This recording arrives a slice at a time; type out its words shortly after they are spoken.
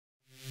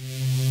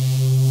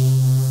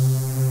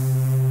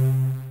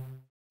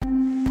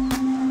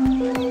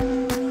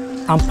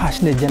I'm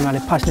passionate, generally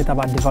passionate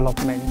about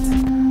development.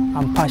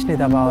 I'm passionate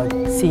about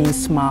seeing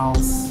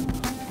smiles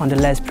on the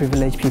less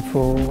privileged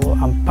people.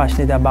 I'm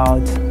passionate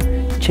about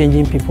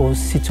changing people's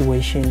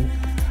situation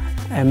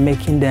and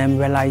making them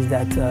realize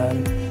that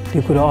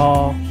we could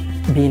all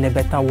be in a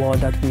better world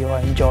that we all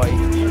enjoy.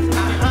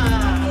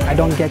 I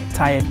don't get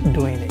tired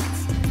doing it,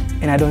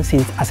 and I don't see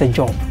it as a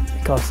job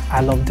because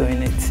I love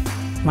doing it.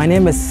 My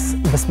name is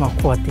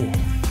FitzPatrick.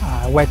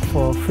 I work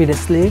for Free the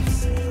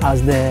Slaves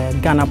as the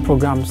Ghana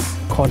Programs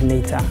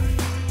Coordinator.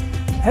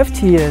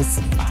 FTS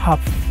have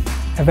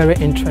a very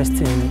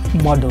interesting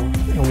model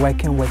in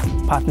working with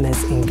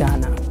partners in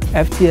Ghana.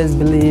 FTS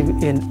believe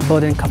in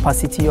building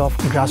capacity of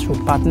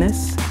grassroots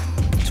partners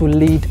to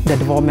lead the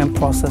development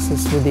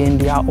processes within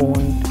their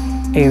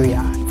own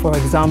area. For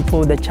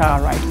example, the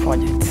Child Rights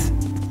Project.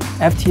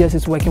 FTS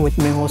is working with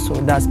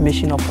MIHOSO, that's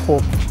Mission of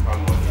Hope.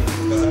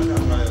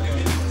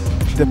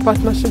 The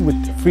partnership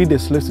with Free the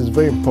Slaves is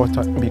very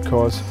important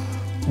because,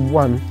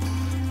 one,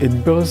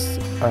 it builds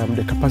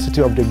the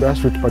capacity of the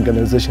grassroots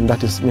organization,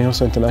 that is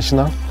MIHOSO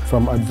International,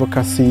 from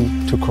advocacy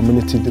to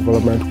community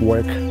development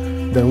work.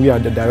 Then we are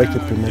the direct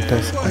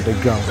implementers on the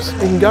grounds.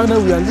 In Ghana,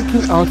 we are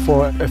looking out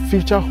for a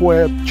future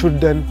where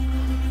children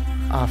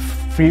are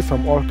free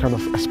from all kind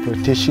of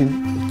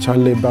exploitation, child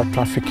labor,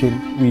 trafficking.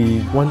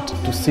 We want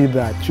to see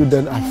that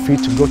children are free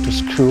to go to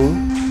school,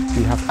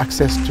 we have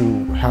access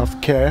to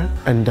health care,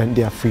 and then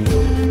they are free.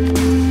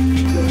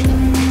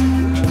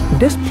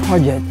 This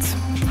project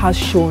has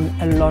shown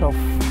a lot of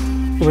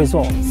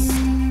results.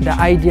 The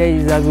idea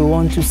is that we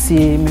want to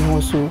see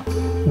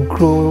MIHOSO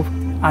grow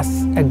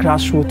as a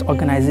grassroots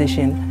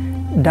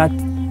organization that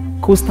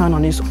could stand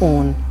on its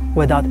own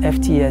without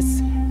FTS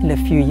in a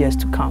few years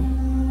to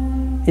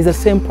come. It's the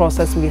same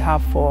process we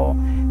have for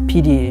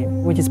PDA,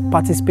 which is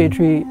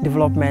Participatory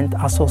Development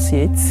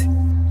Associates.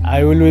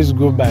 I always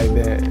go by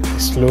the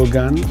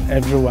slogan,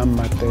 everyone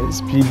matters.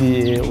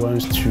 PDA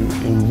wants to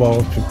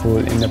involve people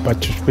in a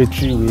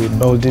participatory way,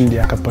 building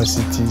their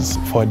capacities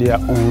for their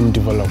own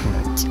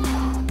development.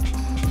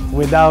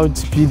 Without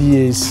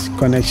PDA's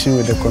connection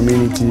with the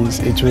communities,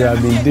 it would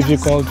have been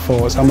difficult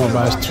for some of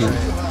us to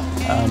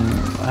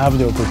have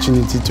the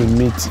opportunity to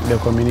meet the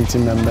community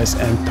members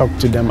and talk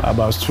to them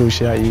about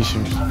social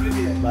issues.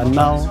 But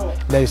now,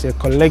 there is a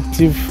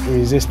collective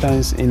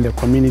resistance in the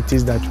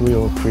communities that we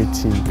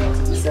operate in.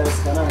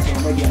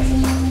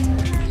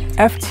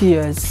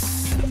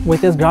 FTS,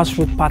 with its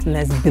grassroots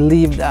partners,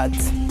 believe that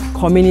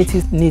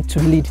communities need to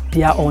lead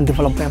their own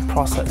development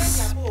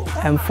process.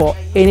 And for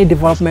any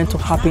development to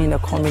happen in the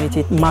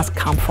community, it must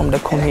come from the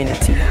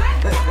community.